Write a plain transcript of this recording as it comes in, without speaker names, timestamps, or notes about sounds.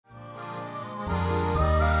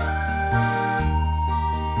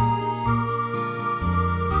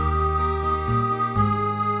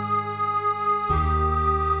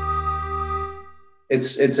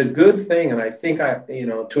it's a good thing. And I think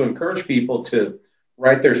to encourage people to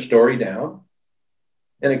write their story down,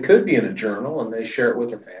 and it could be in a journal and they share it with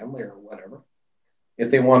their family or whatever. If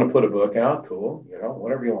they want to put a book out, cool,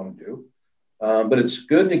 whatever you want to do. But it's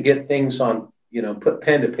good to get things on, put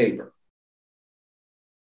pen to paper.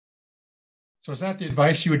 So is that the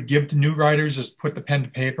advice you would give to new writers, is put the pen to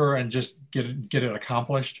paper and just get it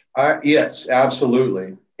accomplished? Yes,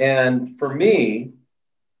 absolutely. And for me,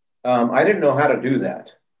 I didn't know how to do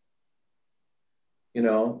that.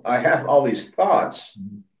 I have all these thoughts,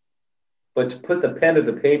 but to put the pen to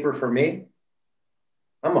the paper for me,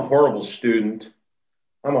 I'm a horrible student.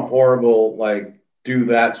 I'm a horrible, do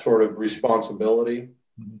that sort of responsibility.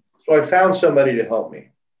 Mm-hmm. So I found somebody to help me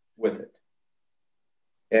with it.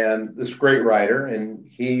 And this great writer, and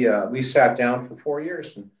we sat down for 4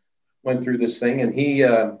 years and went through this thing, and he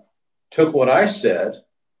took what I said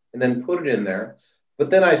and then put it in there. But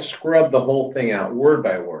then I scrubbed the whole thing out word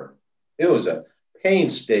by word. It was a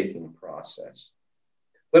painstaking process.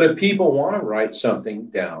 But if people want to write something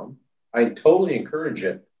down, I totally encourage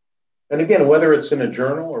it. And again, whether it's in a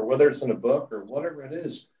journal or whether it's in a book or whatever it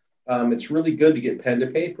is, it's really good to get pen to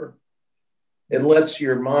paper. It lets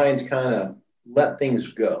your mind kind of let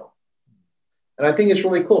things go. And I think it's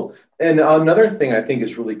really cool. And another thing I think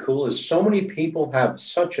is really cool is so many people have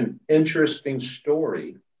such an interesting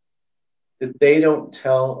story that they don't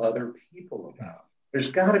tell other people about.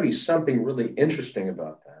 There's got to be something really interesting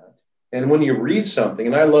about that. And when you read something,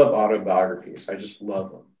 and I love autobiographies, I just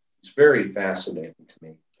love them. It's very fascinating to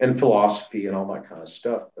me, and philosophy and all that kind of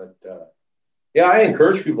stuff. But yeah, I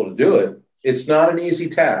encourage people to do it. It's not an easy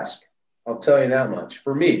task. I'll tell you that much.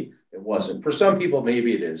 For me, it wasn't. For some people,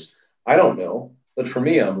 maybe it is. I don't know. But for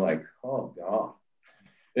me, I'm like, oh God,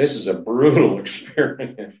 this is a brutal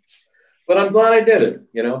experience. But I'm glad I did it.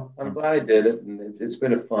 I'm glad I did it. And it's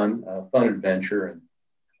been a fun adventure.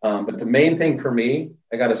 And but the main thing for me,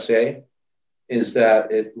 I got to say, is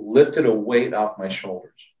that it lifted a weight off my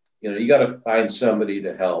shoulders. You got to find somebody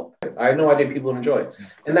to help. I had no idea people would enjoy it.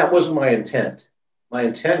 And that wasn't my intent. My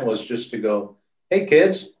intent was just to go, hey,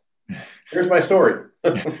 kids, here's my story.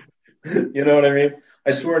 You know what I mean?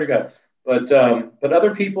 I swear to God. But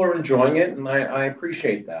other people are enjoying it, and I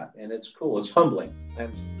appreciate that. And it's cool. It's humbling.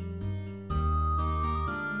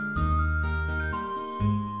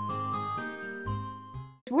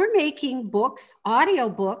 We're making books, audio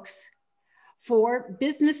books, for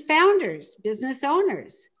business founders, business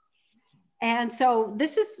owners. And so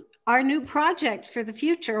this is our new project for the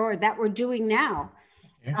future, or that we're doing now.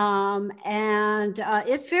 Yeah.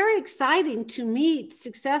 It's very exciting to meet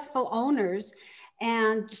successful owners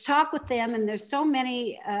and to talk with them. And there's so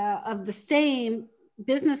many of the same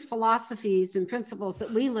business philosophies and principles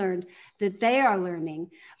that we learned that they are learning.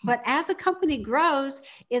 But as a company grows,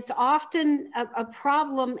 it's often a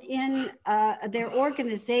problem in their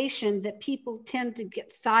organization that people tend to get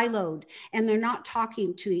siloed and they're not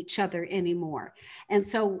talking to each other anymore. And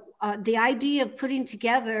so the idea of putting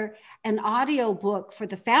together an audio book for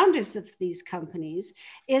the founders of these companies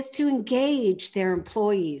is to engage their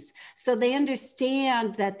employees so they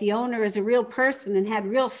understand that the owner is a real person and had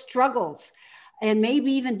real struggles, and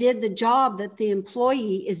maybe even did the job that the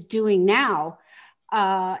employee is doing now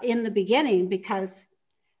in the beginning, because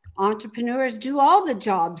entrepreneurs do all the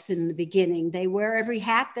jobs in the beginning. They wear every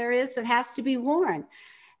hat there is that has to be worn.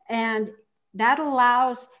 And that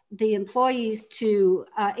allows the employees to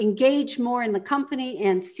engage more in the company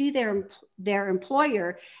and see their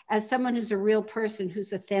employer as someone who's a real person,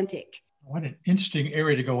 who's authentic. What an interesting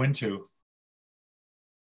area to go into.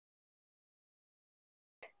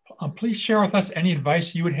 Please share with us any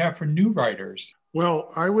advice you would have for new writers.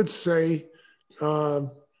 Well, I would say,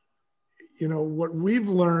 what we've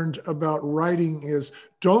learned about writing is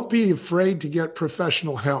don't be afraid to get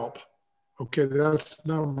professional help. Okay, that's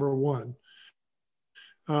number one.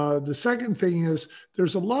 The second thing is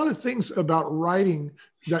there's a lot of things about writing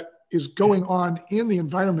that is going on in the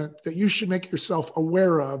environment that you should make yourself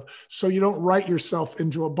aware of so you don't write yourself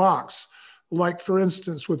into a box. Like, for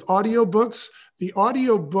instance, with audiobooks, the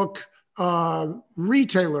audiobook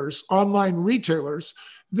retailers, online retailers,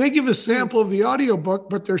 they give a sample of the audiobook,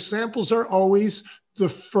 but their samples are always the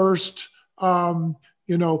first, 4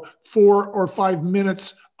 or 5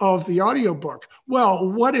 minutes of the audiobook. Well,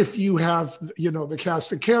 what if you have, the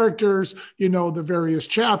cast of characters, the various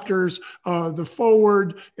chapters, the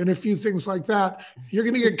forward, and a few things like that? You're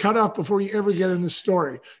going to get cut off before you ever get in the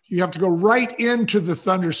story. You have to go right into the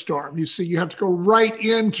thunderstorm. You see, you have to go right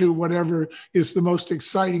into whatever is the most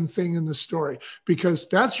exciting thing in the story, because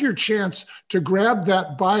that's your chance to grab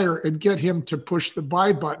that buyer and get him to push the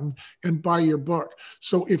buy button and buy your book.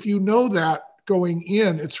 So if you know that, going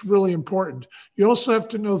in. It's really important. You also have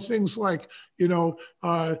to know things like,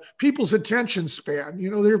 people's attention span.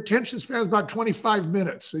 Their attention span is about 25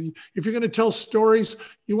 minutes. So if you're going to tell stories,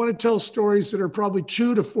 you want to tell stories that are probably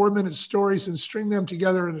 2 to 4 minute stories and string them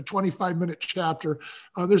together in a 25-minute chapter.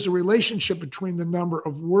 There's a relationship between the number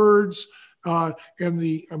of words and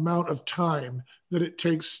the amount of time that it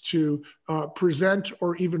takes to present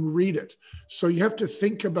or even read it. So you have to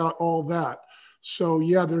think about all that. So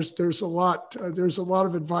yeah, there's a lot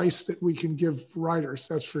of advice that we can give writers.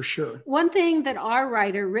 That's for sure. One thing that our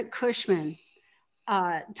writer Rick Cushman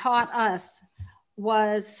taught us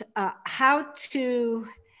was how to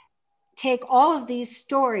take all of these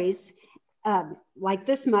stories like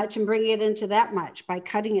this much and bring it into that much by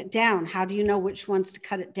cutting it down. How do you know which ones to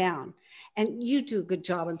cut it down? And you do a good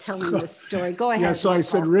job on telling this story. Go ahead. Yeah, so I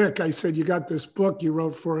said, Rick, you got this book you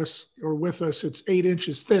wrote for us or with us. It's 8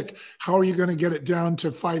 inches thick. How are you going to get it down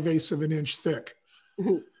to 5/8 of an inch thick?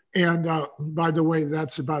 Mm-hmm. And by the way,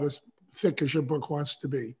 that's about as thick as your book wants to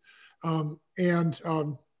be.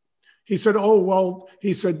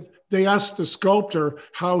 He said, they asked the sculptor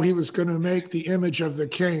how he was going to make the image of the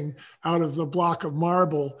king out of the block of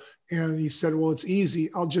marble. And he said, well, it's easy.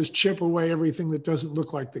 I'll just chip away everything that doesn't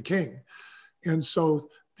look like the king. And so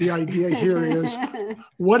the idea here is,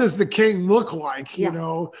 what does the king look like? Yeah.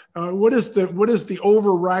 What is the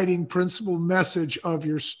overriding principal message of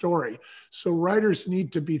your story? So writers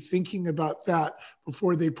need to be thinking about that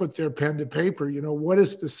before they put their pen to paper. What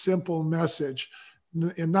is the simple message?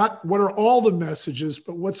 And not what are all the messages,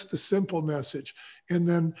 but what's the simple message? And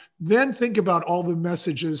then think about all the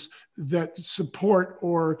messages that support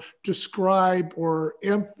or describe or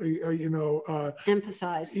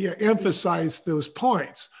emphasize. Yeah, emphasize those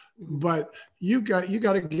points. But you got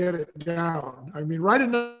to get it down. I mean, write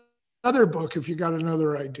another book if you got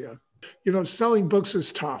another idea. Selling books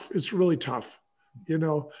is tough. It's really tough.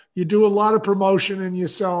 You do a lot of promotion and you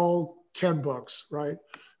sell 10 books, right?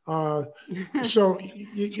 So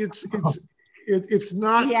it's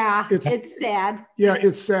not. Yeah, it's sad. Yeah,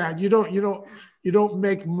 it's sad. You don't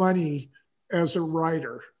make money as a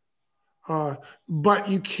writer, but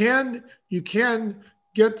you can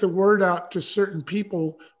get the word out to certain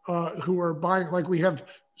people who are buying. Like we have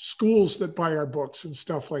schools that buy our books and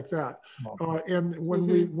stuff like that. And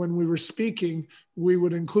when we were speaking, we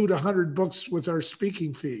would include 100 books with our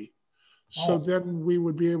speaking fee. So then we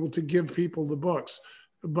would be able to give people the books.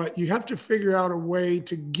 But you have to figure out a way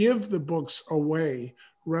to give the books away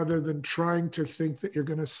rather than trying to think that you're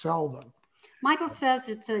going to sell them. Michael says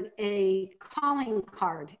it's a calling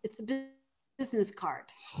card. It's a business card.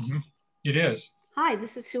 Mm-hmm. It is. Hi,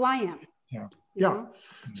 this is who I am. Yeah. Yeah.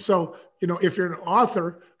 So, if you're an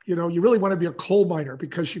author, you really want to be a coal miner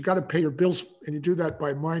because you've got to pay your bills, and you do that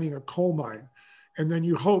by mining a coal mine. And then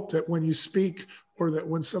you hope that when you speak or that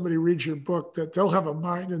when somebody reads your book, that they'll have a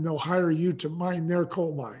mine and they'll hire you to mine their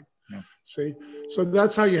coal mine. Yeah. See? So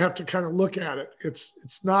that's how you have to kind of look at it.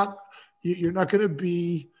 It's not, you're not going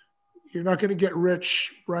to get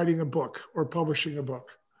rich writing a book or publishing a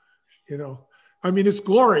book. I mean, it's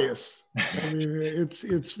glorious. I mean,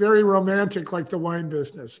 it's very romantic like the wine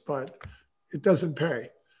business, but it doesn't pay.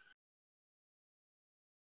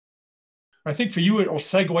 I think for you, it will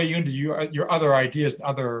segue into your other ideas and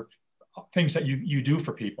other things that you do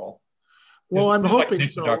for people. Well, I'm hoping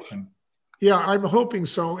so. Yeah, I'm hoping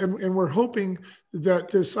so. And we're hoping that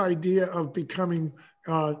this idea of becoming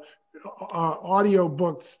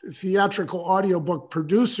theatrical audiobook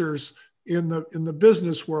producers in the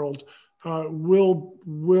business world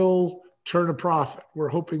will turn a profit. We're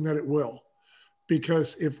hoping that it will.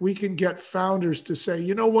 Because if we can get founders to say,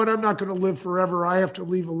 you know what, I'm not going to live forever. I have to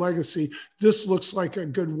leave a legacy. This looks like a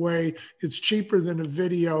good way. It's cheaper than a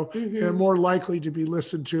video and more likely to be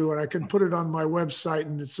listened to. And I can put it on my website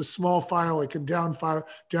and it's a small file. I can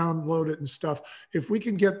download it and stuff. If we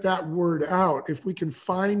can get that word out, if we can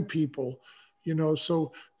find people,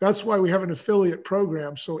 so that's why we have an affiliate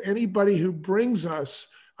program. So anybody who brings us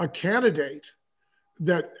a candidate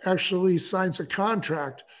that actually signs a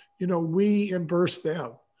contract, we reimburse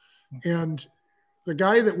them. And the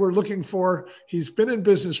guy that we're looking for, he's been in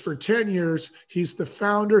business for 10 years. He's the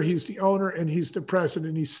founder, he's the owner, and he's the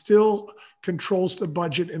president. He still controls the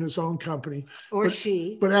budget in his own company.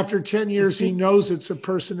 But after 10 years, he knows it's a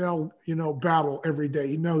personnel, battle every day.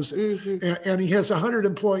 He knows it. And he has 100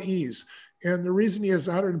 employees. And the reason he has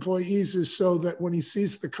 100 employees is so that when he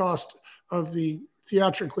sees the cost of the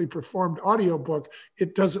theatrically performed audiobook,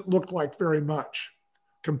 it doesn't look like very much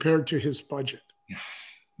compared to his budget.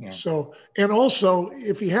 Yeah. So, and also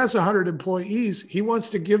if he has 100 employees, he wants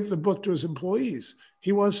to give the book to his employees.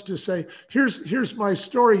 He wants to say, here's my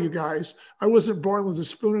story, you guys. I wasn't born with a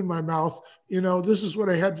spoon in my mouth. You know, this is what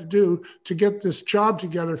I had to do to get this job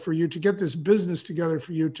together for you, to get this business together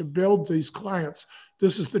for you, to build these clients.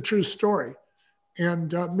 This is the true story.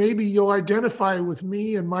 And maybe you'll identify with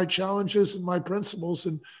me and my challenges and my principles,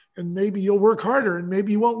 and maybe you'll work harder, and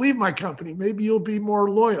maybe you won't leave my company. Maybe you'll be more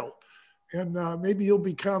loyal, and maybe you'll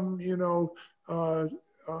become, you know,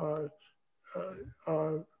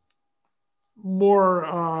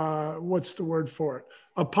 more, what's the word for it?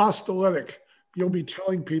 Apostolic. You'll be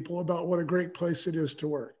telling people about what a great place it is to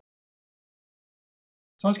work.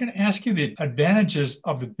 So I was going to ask you the advantages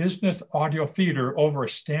of the business audio theater over a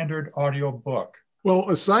standard audio book.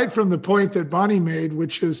 Well, aside from the point that Bonnie made,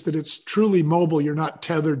 which is that it's truly mobile, you're not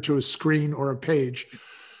tethered to a screen or a page.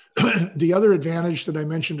 The other advantage that I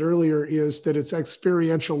mentioned earlier is that it's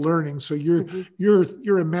experiential learning. So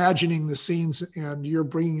you're imagining the scenes and you're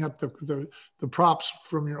bringing up the props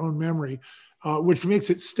from your own memory, which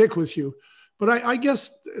makes it stick with you. But I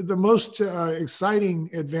guess the most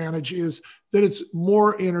exciting advantage is that it's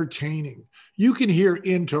more entertaining. You can hear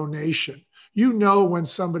intonation. You know when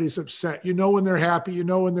somebody's upset. You know when they're happy. You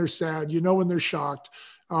know when they're sad. You know when they're shocked.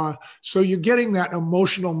 So you're getting that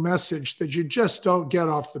emotional message that you just don't get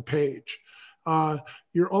off the page.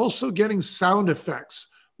 You're also getting sound effects,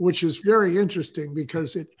 which is very interesting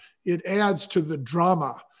because it adds to the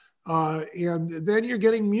drama. And then you're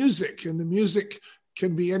getting music, and the music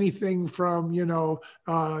can be anything from, you know,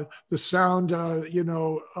 the sound, you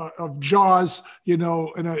know, of Jaws, you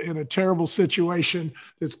know, in a terrible situation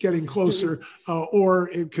that's getting closer, or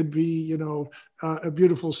it could be, you know, a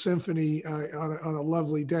beautiful symphony on a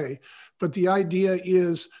lovely day. But the idea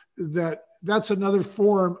is that that's another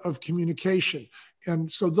form of communication. And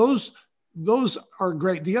so those are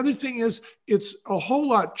great. The other thing is it's a whole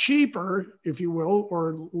lot cheaper, if you will,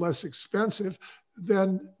 or less expensive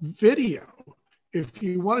than video. If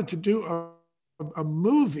you wanted to do a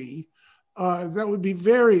movie, that would be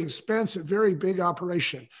very expensive, very big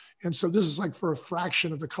operation. And so this is like for a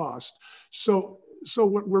fraction of the cost. So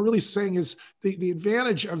what we're really saying is the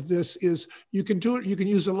advantage of this is you can do it. You can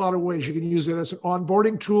use it a lot of ways. You can use it as an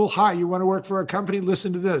onboarding tool. Hi, you want to work for a company?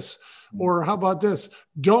 Listen to this. Or how about this?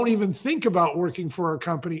 Don't even think about working for our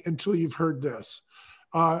company until you've heard this.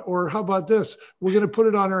 Or how about this? We're going to put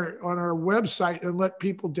it on our website and let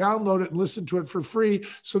people download it and listen to it for free,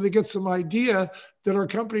 so they get some idea that our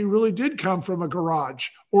company really did come from a garage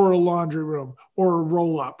or a laundry room or a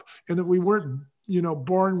roll-up, and that we weren't, you know,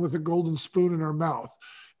 born with a golden spoon in our mouth,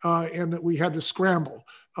 and that we had to scramble.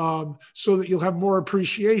 So that you'll have more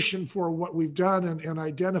appreciation for what we've done and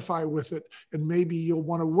identify with it. And maybe you'll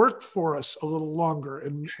want to work for us a little longer,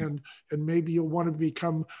 and maybe you'll want to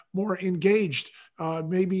become more engaged.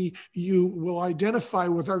 Maybe you will identify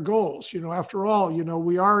with our goals. You know, after all, you know,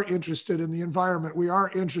 we are interested in the environment. We are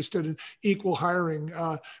interested in equal hiring.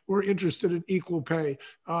 We're interested in equal pay.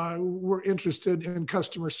 We're interested in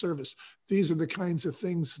customer service. These are the kinds of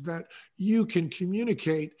things that you can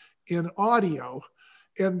communicate in audio.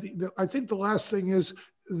 And I think the last thing is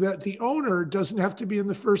that the owner doesn't have to be in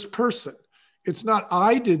the first person. It's not,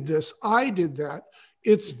 I did this, I did that.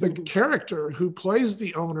 It's the character who plays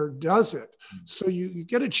the owner does it. So you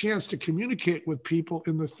get a chance to communicate with people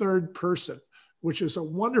in the third person, which is a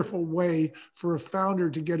wonderful way for a founder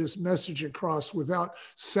to get his message across without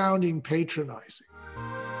sounding patronizing.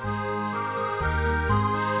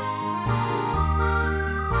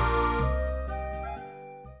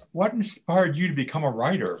 What inspired you to become a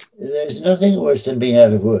writer? There's nothing worse than being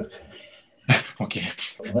out of work. Okay.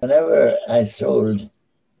 Whenever I sold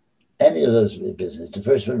any of those businesses, the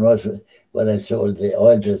first one was when I sold the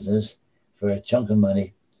oil business for a chunk of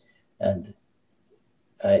money, and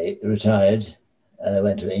I retired and I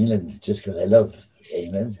went to England just because I love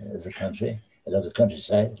England as a country. I love the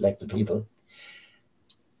countryside, like the people.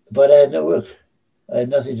 But I had no work. I had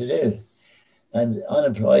nothing to do. And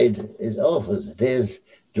unemployed is awful. The days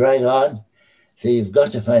drag on, so you've got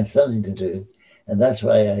to find something to do. And that's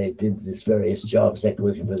why I did these various jobs, like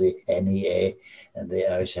working for the NEA and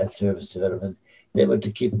the Irish Health Service Development. They were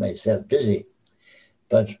to keep myself busy.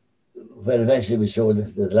 But when eventually we sold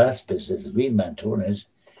the last business, the Green Man Toners,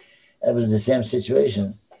 I was in the same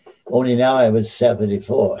situation. Only now I was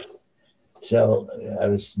 74. So I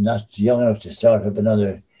was not young enough to start up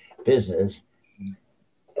another business.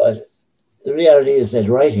 But the reality is that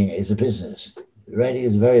writing is a business. Writing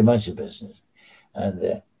is very much a business.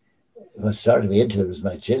 And what started me into it was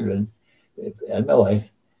my children and my wife.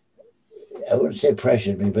 I wouldn't say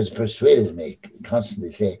pressured me, but persuaded me,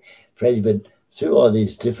 constantly say, Freddie, but through all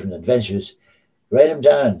these different adventures, write them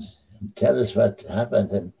down and tell us what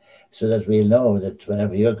happened, and so that we'll know that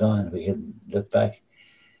whenever you're gone, we can look back.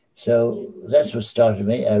 So that's what started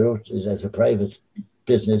me. I wrote it as a private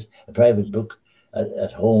business, a private book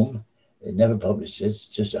at home. I never published it,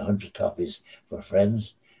 just 100 copies for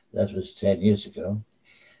friends. That was 10 years ago.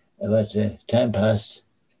 But time passed,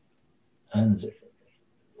 and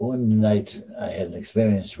one night I had an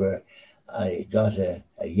experience where I got a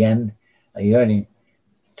yearning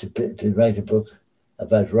to write a book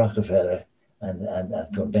about Rockefeller and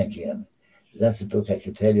Gulbenkian. That's a book I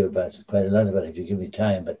could tell you about, quite a lot about if you give me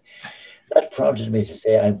time. But that prompted me to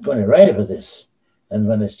say, I'm going to write about this. And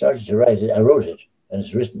when I started to write it, I wrote it, and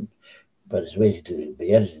it's written, but it's waiting to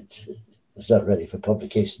be edited. It's not ready for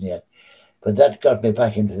publication yet. But that got me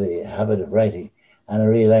back into the habit of writing, and I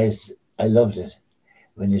realized I loved it.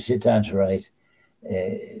 When you sit down to write,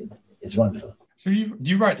 it's wonderful. So do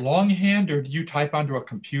you write longhand, or do you type onto a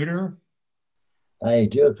computer? I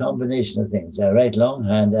do a combination of things. I write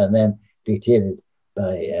longhand and then dictate it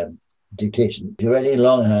by dictation. If you're writing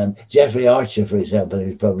longhand, Jeffrey Archer, for example,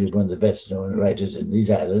 is probably one of the best known writers in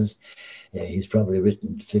these islands. He's probably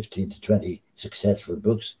written 15 to 20 successful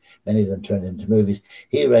books, many of them turned into movies.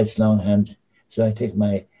 He writes longhand, so I take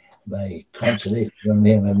my consolation from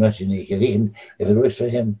him. I'm not unique. If it works for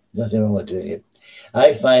him, nothing wrong with doing it.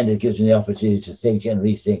 I find it gives me the opportunity to think and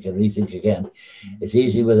rethink again. It's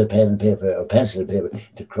easy with a pen and paper or pencil and paper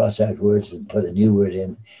to cross out words and put a new word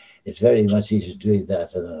in. It's very much easier doing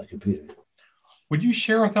that than on a computer. Would you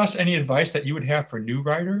share with us any advice that you would have for new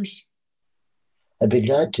writers? I'd be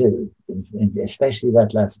glad to, especially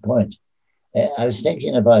that last point. I was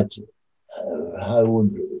thinking about how I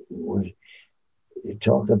would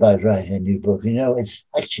talk about writing a new book. You know, it's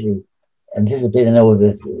actually, and this has been an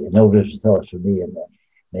overview thought for me, and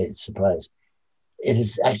made a surprise. It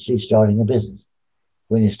is actually starting a business.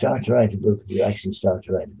 When you start to write a book, you actually start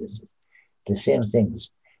to write a business. The same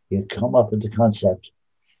things. You come up with the concept,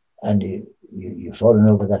 and you fall in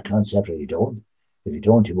love with that concept, or you don't. If you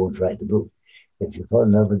don't, you won't write the book. If you fall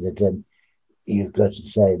in love with it, then you've got to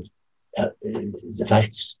decide the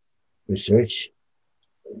facts, research.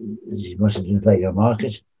 You must identify your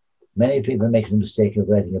market. Many people make the mistake of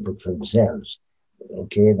writing a book for themselves.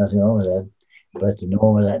 Okay, nothing wrong with that. But the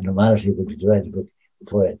normality would be to write a book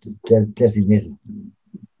for a designated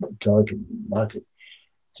target market.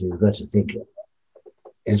 So you've got to think,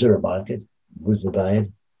 is there a market? Would they buy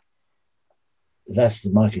it? That's the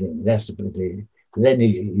marketing. That's then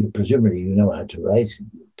you presumably you know how to write,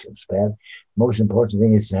 you can spell. Most important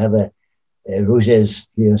thing is to have a Rouget's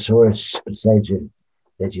thesaurus beside you,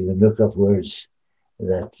 that you can look up words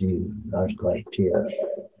that you aren't quite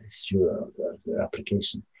sure of their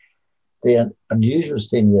application. The unusual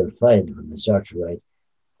thing they'll find when they start to write,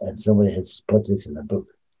 and somebody has put this in a book,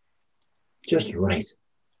 just write.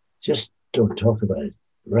 Just don't talk about it.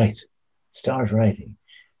 Write. Start writing.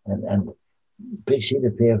 And big sheet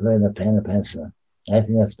of paper and a pen and pencil. I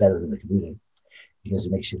think that's better than a computer because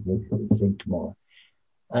it makes you think more.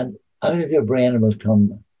 And out of your brain will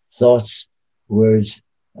come thoughts, words,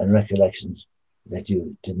 and recollections that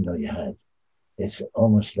you didn't know you had. It's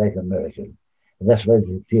almost like a miracle. And that's why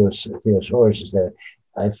the thesaurus is there.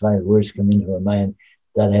 I find words come into my mind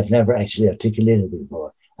that I've never actually articulated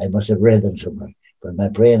before. I must have read them somewhere, but my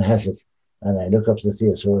brain has it. And I look up the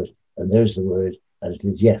thesaurus, and there's the word, and it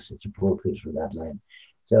says, yes, it's appropriate for that line.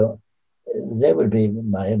 So that would be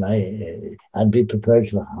and be prepared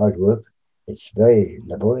for hard work. It's very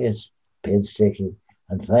laborious, painstaking,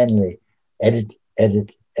 and finally, edit, and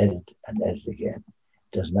edit again.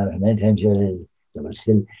 It doesn't matter how many times you edit it, there will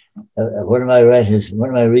still. One of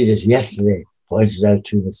my readers yesterday pointed out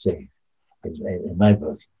two mistakes in my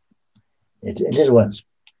book. It's little ones.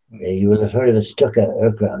 You will have heard of a Stuka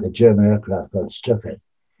aircraft, the German aircraft called Stuka.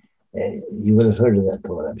 You will have heard of that,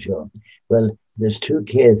 Paul, I'm sure. Well, there's two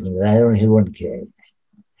K's in it. I only had one K.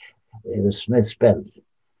 It was misspelled.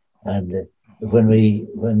 And when the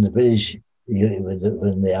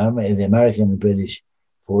American and British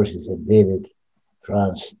forces invaded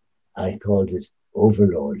France, I called it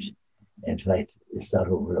Overlord. In fact, it's not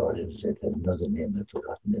Overlord. It had another name. I've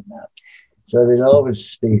forgotten it now. So there'll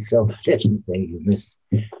always be some little thing you miss.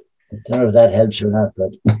 I don't know if that helps or not,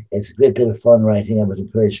 but it's a great bit of fun writing. I would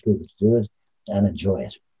encourage people to do it and enjoy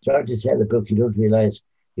it. Starting to tell a book, you don't realize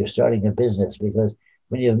you're starting a business, because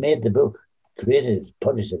when you've made the book, created it,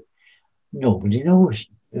 published it, nobody knows.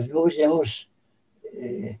 Nobody knows.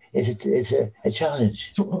 It's a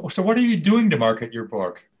challenge. So what are you doing to market your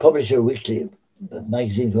book? Publisher Weekly, a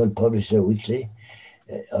magazine called Publisher Weekly,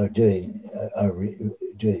 are doing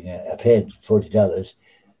a paid $40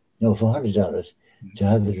 no, for $100 to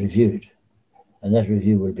have it reviewed. And that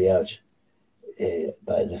review will be out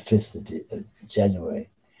by the 5th of January.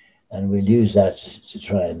 And we'll use that to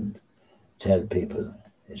try and tell people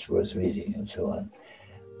it's worth reading and so on.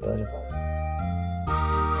 But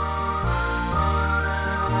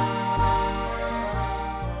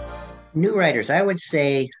new writers, I would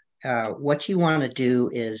say what you want to do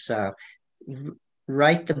is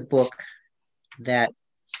write the book that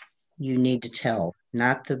you need to tell,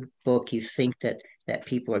 not the book you think that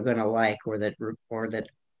people are going to like, or that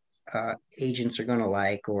agents are going to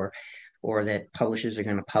like, or that publishers are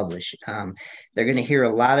going to publish. They're going to hear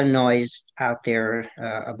a lot of noise out there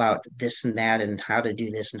about this and that, and how to do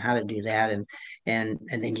this and how to do that, and then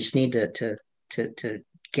you just need to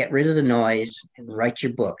get rid of the noise and write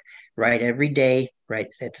your book. Write every day, write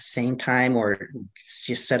at the same time, or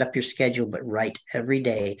just set up your schedule, but write every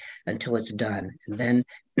day until it's done. And then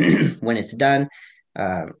when it's done,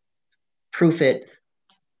 proof it,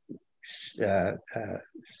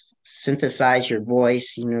 synthesize your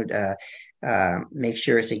voice, make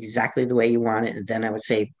sure it's exactly the way you want it. And then I would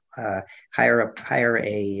say hire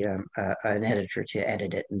an editor to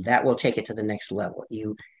edit it, and that will take it to the next level.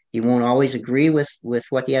 You won't always agree with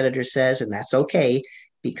what the editor says, and that's okay,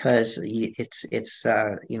 because it's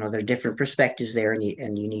there are different perspectives there, and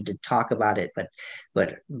you need to talk about it. But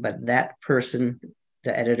that person,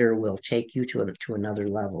 the editor, will take you to another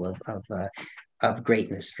level of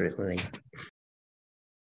greatness, really.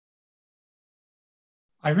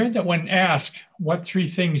 I read that when asked, what 3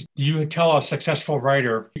 things do you tell a successful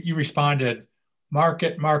writer, you responded,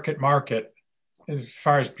 market, market, market, as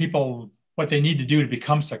far as people, what they need to do to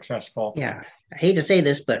become successful. Yeah, I hate to say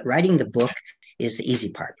this, but writing the book is the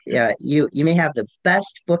easy part. Yeah, you may have the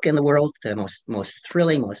best book in the world, the most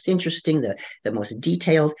thrilling, most interesting, the most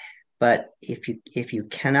detailed, but if you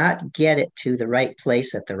cannot get it to the right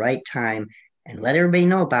place at the right time and let everybody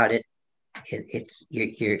know about it, it's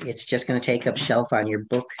just going to take up shelf on your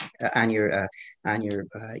book, on your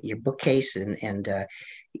bookcase, and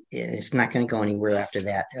it's not going to go anywhere after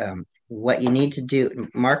that. What you need to do,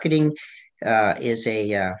 marketing is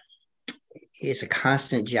a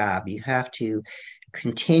constant job. You have to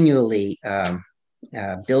continually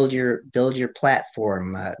build your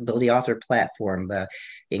platform, build the author platform,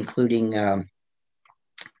 including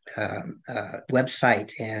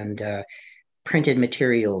website and printed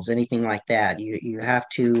materials, anything like that. You have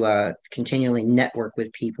to continually network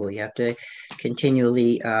with people. You have to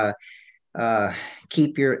continually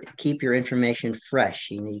keep your information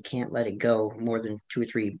fresh. You can't let it go more than 2 or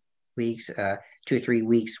 3 weeks, 2 or 3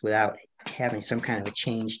 weeks without having some kind of a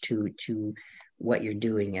change to what you're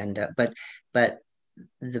doing. And but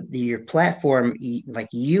your platform, like,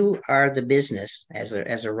 you are the business as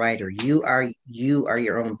a writer. You are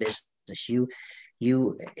your own business.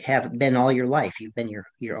 You have been all your life. You've been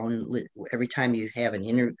your own. Every time you have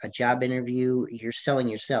a job interview, you're selling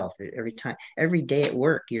yourself. Every day at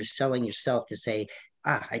work, you're selling yourself to say,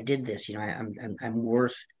 I did this. I'm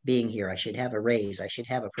worth being here. I should have a raise. I should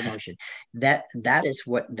have a promotion. That's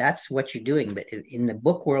what you're doing. But in the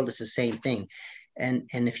book world, it's the same thing. And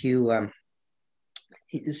if you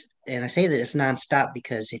and I say that it's nonstop,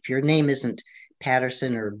 because if your name isn't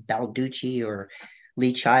Patterson or Balducci or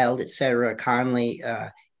Lee Child, etc., Conley,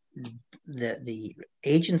 the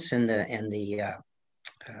agents and the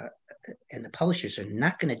publishers are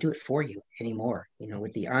not going to do it for you anymore.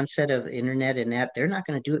 With the onset of the internet and that, they're not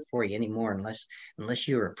going to do it for you anymore unless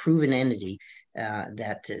you're a proven entity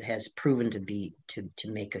that has proven to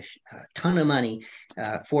make a ton of money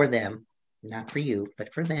for them. Not for you,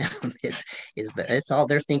 but for them. It's all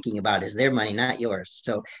they're thinking about is their money, not yours.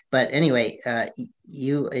 So, but anyway,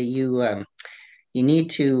 you need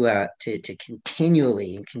to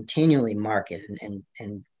continually market, and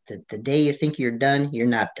the day you think you're done, you're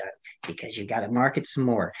not done, because you got to market some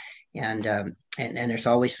more, and there's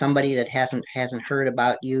always somebody that hasn't heard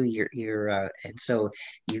about you. And so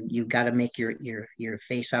you got to make your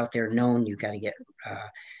face out there known. You got to get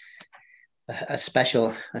a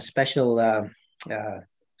special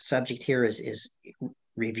subject here is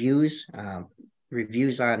reviews.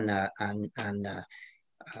 Reviews on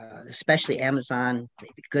especially Amazon,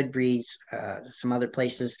 maybe Goodreads, some other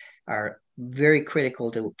places are very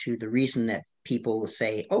critical to the reason that people will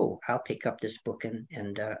say, "Oh, I'll pick up this book and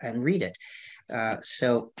read it."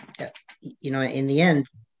 So, in the end,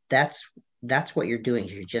 that's what you're doing.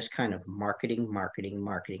 You're just kind of marketing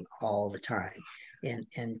all the time, and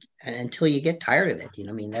until you get tired of it.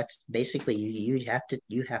 That's basically you have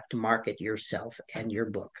to market yourself and your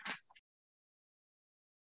book.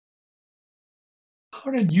 How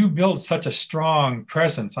did you build such a strong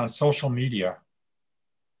presence on social media?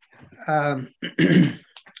 Um,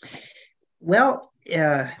 well,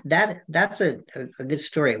 that's a good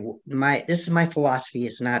story. This is my philosophy.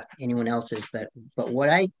 It's not anyone else's, but what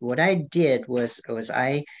I did was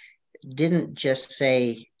I didn't just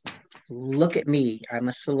say, look at me, I'm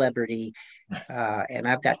a celebrity, and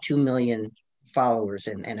I've got 2 million followers,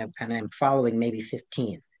 and I'm following maybe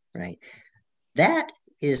 15, right? That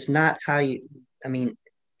is not how you. I mean,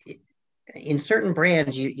 in certain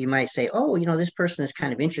brands you might say, oh, this person is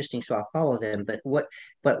kind of interesting, so I'll follow them. But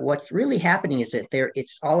what's really happening is that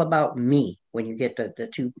it's all about me when you get the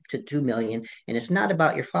 2 million, and it's not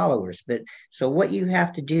about your followers. But so what you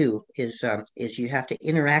have to do is you have to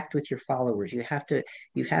interact with your followers. You have to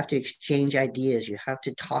exchange ideas. You have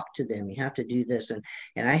to talk to them. You have to do this. And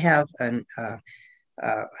I have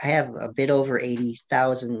a bit over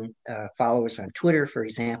 80,000 followers on Twitter, for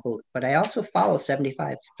example, but I also follow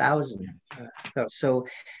 75,000.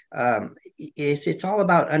 It's all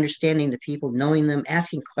about understanding the people, knowing them,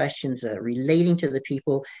 asking questions, relating to the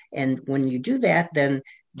people. And when you do that, then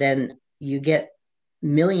you get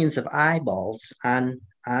millions of eyeballs on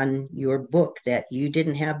your book that you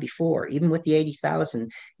didn't have before. Even with the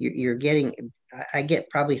 80,000, you're getting. I get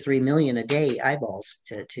probably 3 million a day eyeballs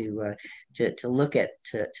to look at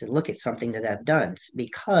something that I've done,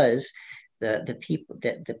 because the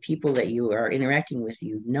people that you are interacting with,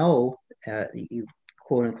 you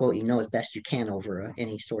quote unquote, as best you can over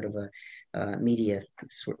any sort of a media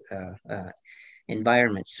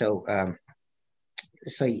environment. So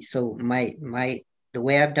the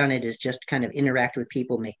way I've done it is just kind of interact with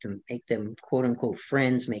people, make them quote unquote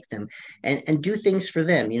friends, make them and do things for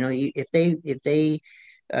them. If they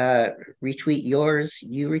retweet yours,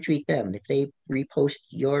 you retweet them. If they repost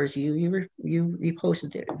yours, you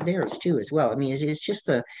repost theirs too as well. I mean, it's just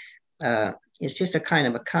a kind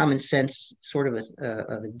of a common sense sort of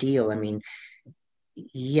a deal. I mean,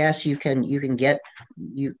 yes, you can get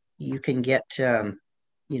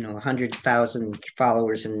 100,000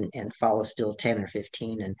 followers and follow still 10 or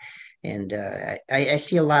 15, and I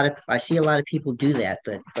see a lot of people do that,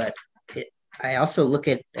 but I also look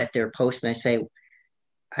at their posts and I say,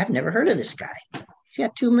 I've never heard of this guy. He's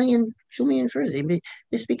got 2 million followers.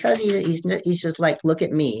 It's because he's just like, look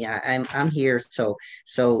at me. I'm here, so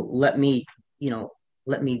let me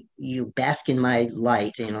you bask in my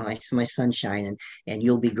light, my sunshine, and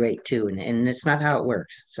you'll be great too. And it's not how it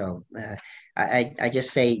works. So I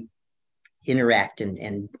just say interact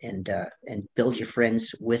and build your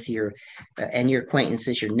friends with your and your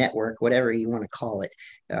acquaintances, your network, whatever you want to call it.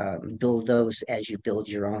 Build those as you build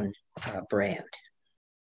your own brand.